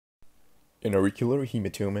An auricular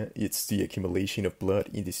hematoma is the accumulation of blood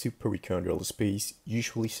in the supraperitoneal space,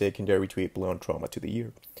 usually secondary to a blunt trauma to the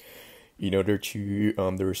ear. In order to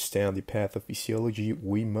understand the pathophysiology,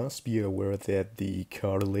 we must be aware that the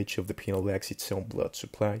cartilage of the pineal lacks its own blood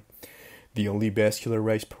supply. The only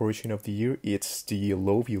vascularized portion of the ear is the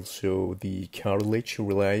lobule, so the cartilage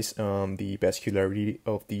relies on the vascularity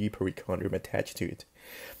of the pericardium attached to it.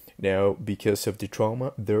 Now, because of the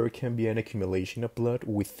trauma, there can be an accumulation of blood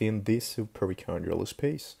within this pericardial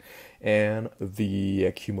space, and the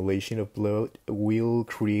accumulation of blood will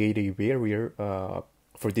create a barrier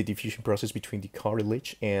for the diffusion process between the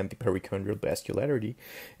cartilage and the pericardial vascularity,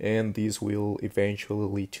 and this will eventually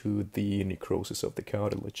lead to the necrosis of the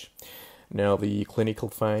cartilage. Now, the clinical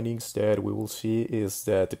findings that we will see is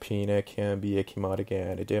that the pinna can be ecchymotic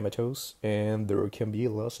and edematous, and there can be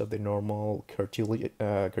loss of the normal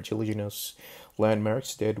cartilaginous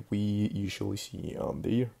landmarks that we usually see on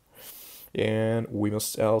the ear. And we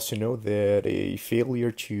must also know that a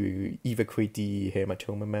failure to evacuate the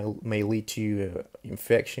hematoma may lead to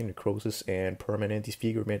infection, necrosis, and permanent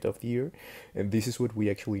disfigurement of the ear. And this is what we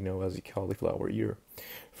actually know as a cauliflower ear.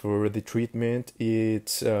 For the treatment,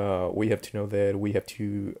 it's we have to know that we have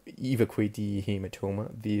to evacuate the hematoma.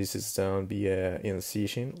 This is done via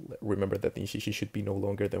incision. Remember that the incision should be no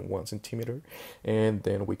longer than 1 centimeter, and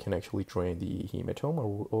then we can actually drain the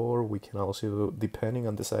hematoma, or we can also, depending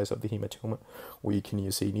on the size of the hematoma, we can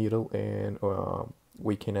use a needle and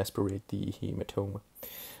we can aspirate the hematoma.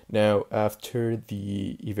 Now, after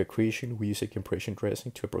the evacuation, we use a compression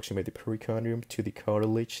dressing to approximate the pericardium to the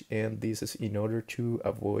cartilage, and this is in order to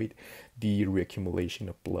avoid the reaccumulation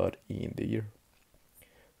of blood in the ear.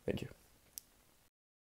 Thank you.